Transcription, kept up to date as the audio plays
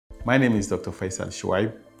My name is Dr. Faisal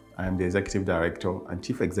Shuaib. I am the Executive Director and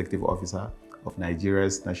Chief Executive Officer of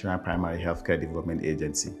Nigeria's National Primary Healthcare Development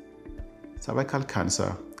Agency. Cervical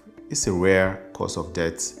cancer is a rare cause of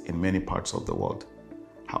death in many parts of the world.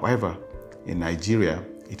 However, in Nigeria,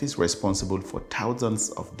 it is responsible for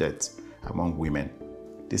thousands of deaths among women.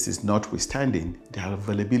 This is notwithstanding the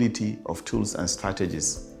availability of tools and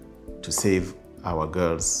strategies to save our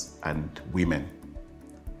girls and women.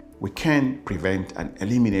 We can prevent and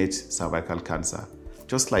eliminate cervical cancer,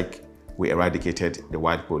 just like we eradicated the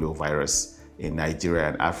wild polio virus in Nigeria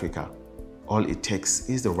and Africa. All it takes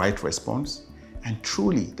is the right response, and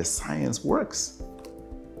truly the science works.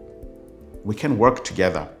 We can work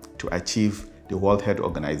together to achieve the World Health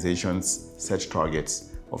Organization's set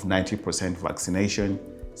targets of 90% vaccination,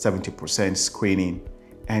 70% screening,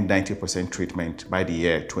 and 90% treatment by the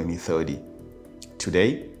year 2030.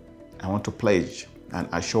 Today, I want to pledge and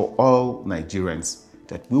assure all Nigerians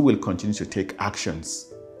that we will continue to take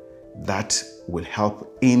actions that will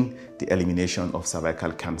help in the elimination of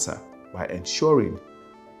cervical cancer by ensuring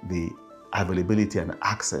the availability and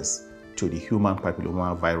access to the human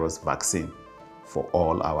papilloma virus vaccine for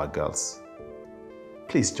all our girls.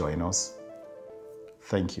 Please join us.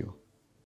 Thank you.